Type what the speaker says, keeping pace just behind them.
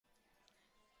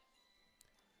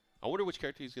I wonder which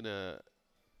character he's going to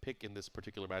pick in this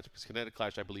particular match, because Kinetic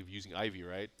Clash, I believe, using Ivy,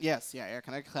 right? Yes, yeah.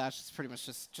 Kinetic Clash is pretty much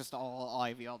just all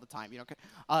Ivy all the time. You know,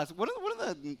 so one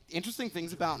of the interesting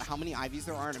things about how many Ivies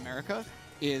there are in America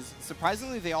is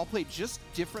surprisingly they all play just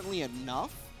differently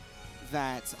enough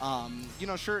that you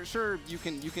know, sure you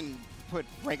can put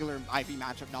regular Ivy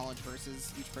matchup knowledge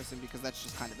versus each person because that's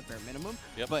just kind of the bare minimum.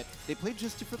 Yep. But they play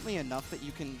just differently enough that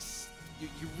you can.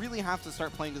 You really have to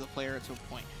start playing to the player to a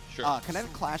point. Sure.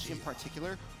 Kinetic Clash in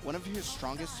particular, one of his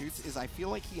strongest suits is I feel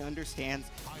like he understands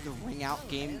the ring out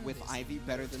game with Ivy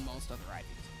better than most other Ivies.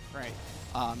 Right.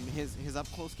 His up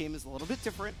close game is a little bit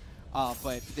different,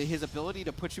 but his ability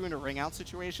to put you into ring out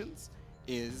situations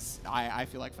is I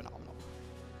feel like phenomenal.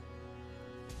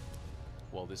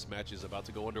 Well, this match is about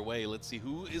to go underway. Let's see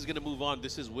who is going to move on.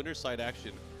 This is winner side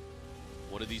action.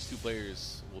 One of these two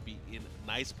players will be in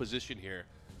nice position here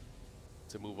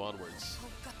to move onwards.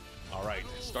 All right,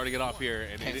 starting it off here.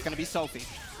 And it's going to be Sophie.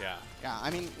 Yeah. Yeah, I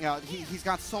mean, you know, he's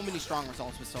got so many strong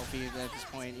results with Sophie at this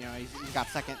point. You know, he's got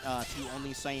second to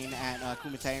only Sane at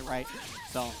Kumite, right?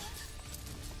 So.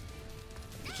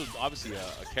 This was obviously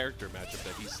a character matchup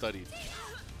that he studied.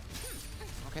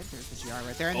 Okay, there's the GR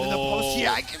right there. And then the post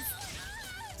GI.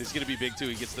 This is going to be big, too.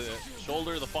 He gets the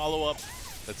shoulder, the follow-up.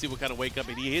 Let's see what kind of wake up.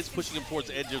 And he is pushing him towards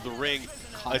the edge of the ring.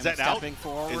 Is that out?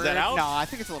 Forward. Is that out? No, I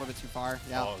think it's a little bit too far.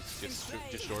 Yeah. Oh, it's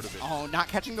just short of it. Oh, not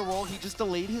catching the roll. He just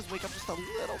delayed his wake up just a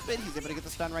little bit. He's able to get the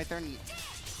stun right there.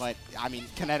 But, I mean,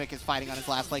 Kinetic is fighting on his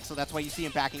last leg, so that's why you see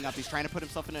him backing up. He's trying to put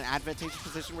himself in an advantageous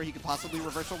position where he could possibly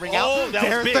reversal ring out.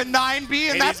 There's the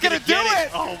 9B, and that's going to do it!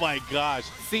 Oh, my gosh.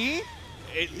 See?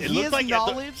 His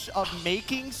knowledge of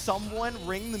making someone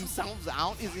ring themselves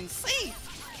out is insane.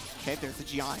 Okay, there's the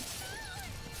GI.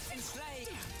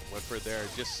 Went for it there,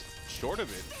 just short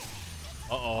of it.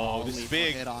 Uh-oh, this is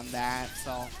big. Hit on that,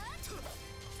 so.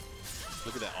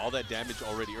 Look at that, all that damage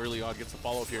already early on. Gets the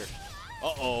follow-up here.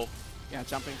 Uh-oh. Yeah,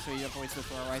 jumping, so he avoids the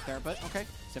throw right there. But, okay,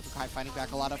 Xephukai fighting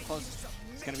back a lot up close.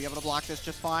 He's going to be able to block this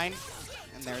just fine.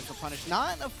 And there's the punish.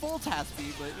 Not a full task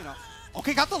speed, but, you know.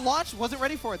 Okay, got the launch. Wasn't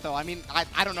ready for it, though. I mean,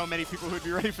 I don't know many people who would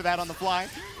be ready for that on the fly.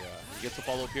 Yeah, he gets the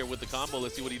follow-up here with the combo.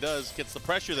 Let's see what he does. Gets the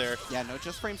pressure there. Yeah, no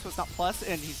just frame, so it's not plus,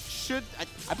 and he should.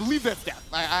 I believe that's death.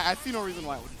 I see no reason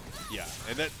why it wouldn't. Yeah,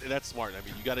 and that's smart. I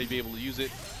mean, you got to be able to use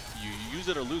it. You use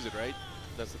it or lose it, right?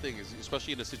 That's the thing, is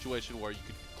especially in a situation where you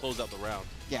could close out the round.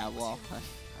 Yeah, well,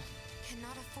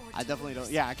 I definitely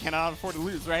don't. Yeah, I cannot afford to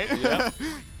lose, right? Yeah.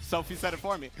 Sophie said it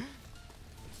for me.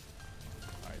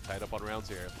 All right, tied up on rounds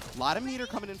here. A lot of meter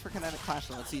coming in for Kinetic Clash,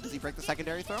 so let's see. Does he break the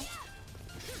secondary throw? And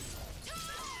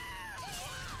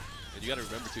you got to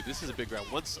remember, too, this is a big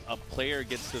round. Once a player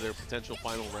gets to their potential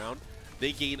final round,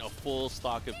 they gain a full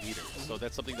stock of meter. So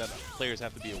that's something that players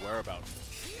have to be aware about.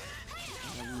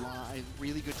 A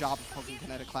really good job of poking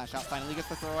Kinetic Clash out. Finally gets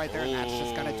the throw right there, and that's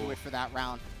just going to do it for that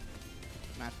round.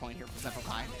 Match point here for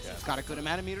Xephukai. Yeah. He's got a good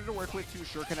amount of meter to work with, too.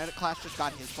 Sure, Kinetic Clash just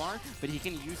got his bar, but he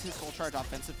can use his Soul Charge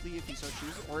offensively if he so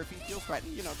chooses, or if he feels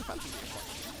threatened, you know, defensively.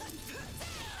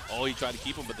 Oh, he tried to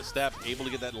keep him, but the step, able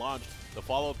to get that launch. The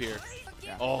follow-up here.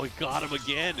 Yeah. Oh, he got him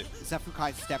again.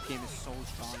 Xephukai's step game is so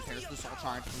strong. There's the Soul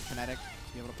Charge from Kinetic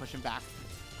to be able to push him back.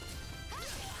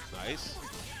 Nice.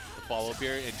 The follow-up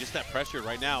here, and just that pressure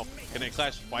right now. Kinetic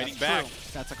Clash fighting back. True.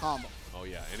 That's a combo. Oh,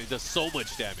 yeah, and it does so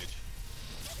much damage.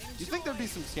 You think there'd be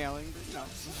some scaling, but, you know.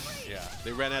 Yeah,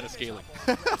 they ran out of scaling.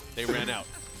 They ran out.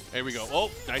 There we go.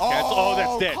 Oh, nice catch. Oh,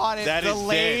 that's dead. Caught it. That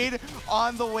delayed is dead.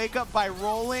 On the wake up by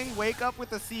rolling. Wake up with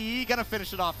the CE. Gonna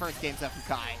finish it off first game,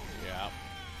 Xephukai. Yeah.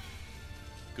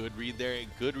 Good read there, and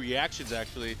good reactions,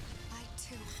 actually.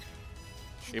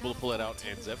 Able to pull it out,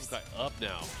 and Xephukai up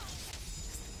now.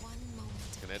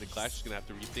 Kinetic Clash is going to have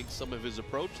to rethink some of his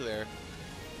approach there.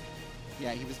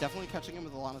 Yeah, he was definitely catching him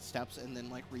with a lot of steps and then,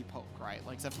 like, repoke, right?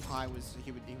 Like, Xephukai was,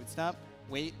 he would step,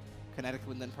 wait, Kinetic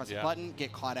would then press a button,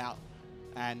 get caught out.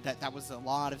 And that was a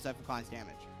lot of Xephukai's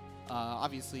damage.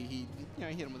 Obviously, he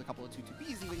hit him with a couple of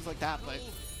 2-2-Bs and things like that, but...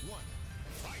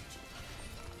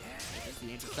 There's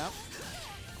the Angel Step.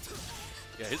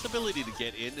 Yeah, his ability to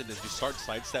get in and then just start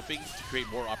sidestepping to create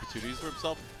more opportunities for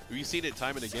himself. We've seen it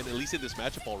time and again, at least in this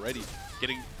matchup already.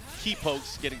 Getting key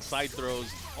pokes, getting side throws,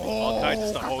 all kinds of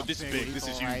stuff. Oh, this is big. This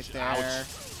is huge. Right there. Ouch.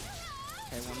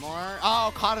 Okay, one more.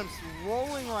 Oh, caught him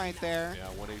rolling right there.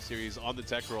 Yeah, 1A series on the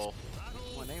tech roll.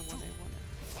 1A.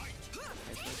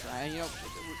 Okay, you know,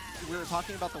 we were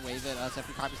talking about the way that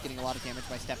Xephukai was getting a lot of damage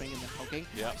by stepping and then poking.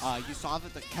 Yeah. You saw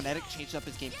that the Kinetic changed up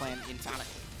his game plan emphatically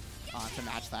to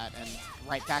match that. And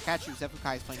right back at you,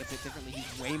 Xephukai is playing a bit differently.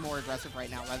 He's way more aggressive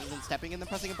right now. Rather than stepping and then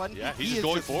pressing a button, yeah, he's just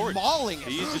going forward. Mauling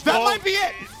He's just that might be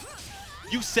it!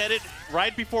 You said it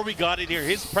right before we got in here,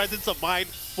 his presence of mind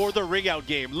for the ring out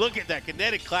game. Look at that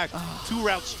Kinetic clash, 2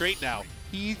 rounds straight now.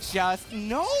 He just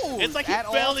knows. It's like he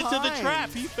fell into the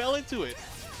trap. He fell into it.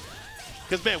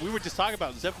 Because, man, we were just talking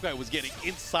about Xephukai was getting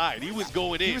inside. He was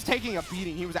going in. He was taking a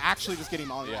beating. He was actually just getting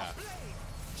mollywopped. Yeah.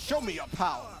 Show me your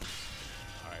power.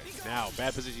 All right, now,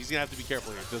 bad position. He's going to have to be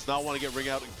careful here. Does not want to get ring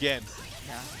out again.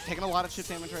 Yeah, taking a lot of chip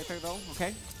damage right there, though.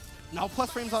 Okay. No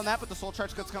plus frames on that, but the soul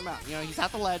charge gets come out. You know, he's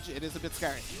at the ledge. It is a bit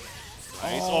scary.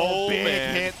 Nice. Oh, big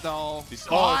man. hit, though.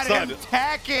 Got him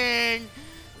tacking.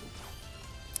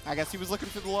 I guess he was looking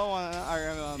for the low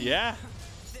on. Yeah.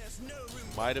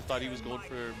 Might have thought he was going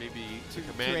for maybe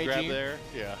a command grab there.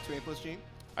 Yeah. 2A plus G.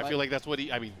 I feel like that's what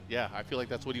he, I mean, yeah, I feel like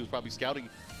that's what he was probably scouting,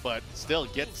 but still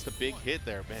gets the big hit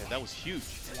there. Man, that was huge.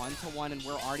 1-to-1, and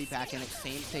we're already back in it.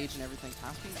 Same stage and everything.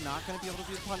 Taski's not going to be able to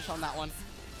do the punch on that one.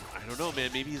 I don't know, man.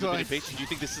 Maybe he's a bit impatient. Do you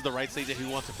think this is the right stage that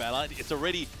he wants to battle at? It's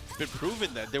already been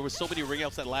proven that there was so many ring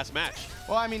outs that last match.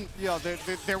 Well, I mean, you know,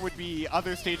 there would be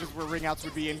other stages where ring outs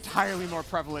would be entirely more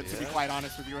prevalent, to be quite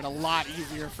honest with you, and a lot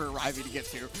easier for Ivy to get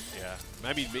to. Yeah.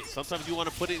 I mean, sometimes you want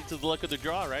to put it into the luck of the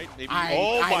draw, right? Maybe.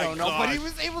 I don't know, but he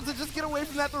was able to just get away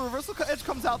from that. The reversal edge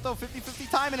comes out, though,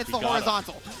 50-50 time, and it's the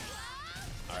horizontal.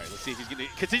 All right, let's see if he's going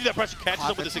to continue that pressure, catches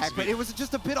up with the 6 but it was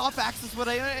just a bit off axis, but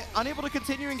unable to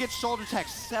continue and get shoulder checked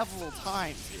several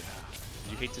times. Yeah.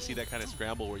 You hate to see that kind of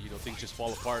scramble where, you know, things just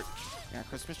fall apart. Yeah,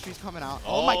 Christmas tree's coming out.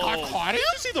 Oh my God, caught it? Did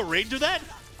you see the range of that?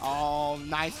 Oh,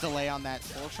 nice delay on that.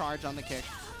 Full charge on the kick.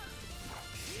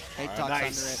 He ducks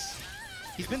under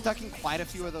it. He's been ducking quite a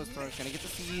few of those throws. Gonna get the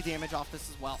CE damage off this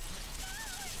as well.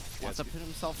 Wants to put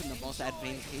himself in the most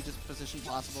advantageous position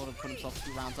possible to put himself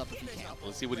 2 rounds up if he can.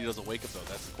 Let's see what he doesn't wake up, though.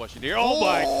 That's the question here. Oh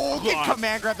my God. Good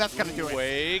command grab. That's going to do it.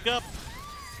 Wake up.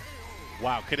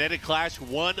 Wow, Kinetic Clash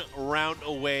 1 round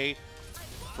away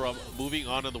from moving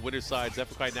on the winner's side.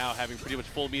 Xephukai now having pretty much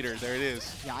full meter. There it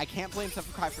is. Yeah, I can't blame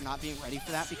Xephukai for not being ready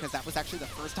for that because that was actually the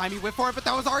first time he went for it, but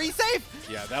that was already safe.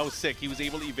 Yeah, that was sick. He was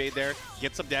able to evade there,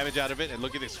 get some damage out of it, and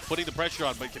look at this, putting the pressure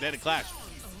on, but Kinetic Clash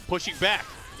pushing back.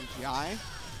 BxA.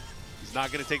 He's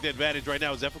not going to take the advantage right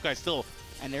now. Xephukai still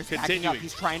and they're stacking up.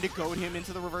 He's trying to goad him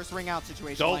into the reverse ring out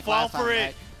situation. Don't fall for it.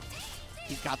 Right?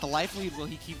 He's got the life lead. Will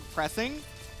he keep pressing?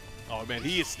 Oh, man,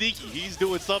 he is sneaky. He's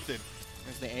doing something.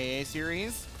 There's the AA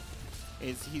series.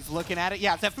 He's looking at it.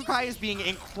 Yeah, Xephukai is being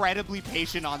incredibly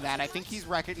patient on that. I think he's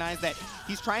recognized that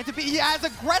he's trying to be as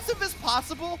aggressive as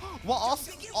possible while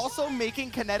also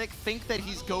making Kinetic think that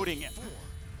he's goading him.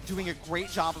 Doing a great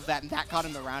job of that, and that got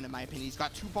him the round, in my opinion. He's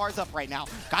got 2 bars up right now.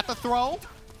 Got the throw.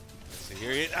 So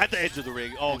here he is at the edge of the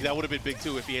ring. Oh, that would have been big,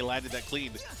 too, if he had landed that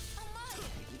clean.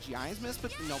 BxA is missed,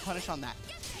 but no punish on that.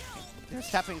 They're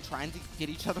stepping, trying to get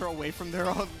each other away from their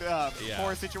own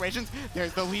poor situations.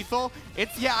 There's the lethal.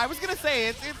 Yeah, I was going to say,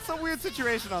 it's a weird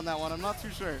situation on that one. I'm not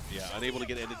too sure. Yeah, unable to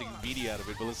get anything meaty out of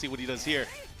it, but let's see what he does here.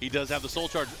 He does have the soul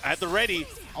charge at the ready.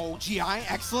 Oh, GI,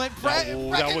 excellent.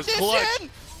 That was clutch.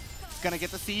 Gonna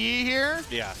get the CE here.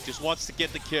 Yeah, just wants to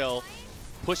get the kill,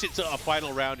 push it to a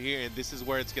final round here, and this is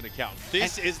where it's gonna count.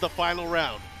 This is the final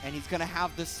round. And he's gonna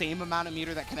have the same amount of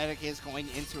meter that Kinetic is going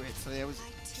into it. So there was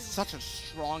such a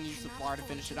strong use of bar to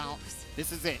finish it out.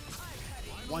 This is it.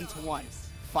 1-to-1.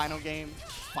 Final game,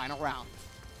 final round.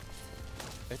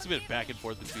 It's been back and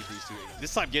forth between these two.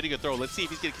 This time getting a throw. Let's see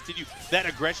if he's gonna continue that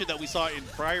aggression that we saw in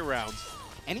prior rounds.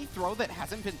 Any throw that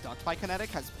hasn't been ducked by Kinetic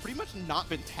has pretty much not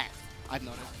been tagged, I've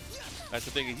noticed. That's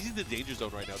the thing. He's in the danger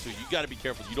zone right now, so you got to be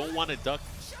careful. You don't want to duck,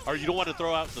 or you don't want to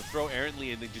throw out the throw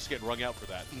errantly and then just get wrung out for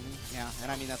that. Yeah,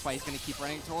 and I mean, that's why he's going to keep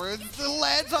running towards the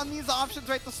ledge on these options,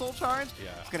 right? The soul charge. Yeah.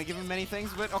 It's going to give him many things,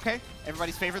 but okay.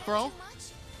 Everybody's favorite throw.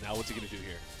 Now what's he going to do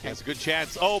here? He has a good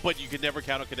chance. Oh, but you can never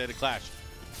count on Kinetic Clash.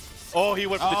 Oh, he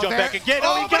went for the jump back again.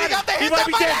 Oh, he got it. He might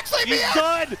be dead. He's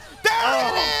done.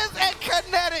 There it is. And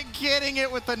Kinetic getting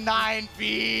it with the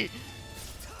 9B.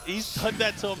 He's done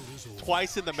that to him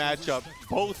twice in the matchup,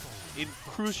 both in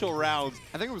crucial rounds.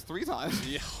 I think it was 3 times.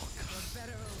 Yeah.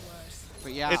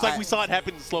 But yeah, it's like we saw it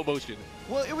happen in slow motion.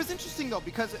 Well, it was interesting, though,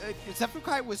 because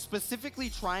Xephukai was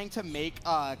specifically trying to make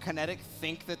Kinetic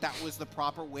think that that was the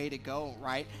proper way to go,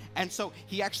 right? And so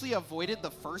he actually avoided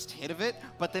the first hit of it,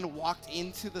 but then walked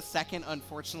into the second.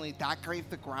 Unfortunately, that gave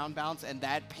the ground bounce, and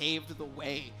that paved the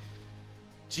way.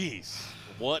 Jeez.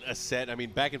 What a set. I mean,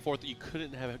 back and forth, you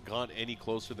couldn't have gone any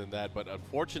closer than that. But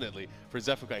unfortunately for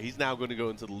Xephukai, he's now going to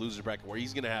go into the loser bracket where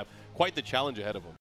he's going to have quite the challenge ahead of him.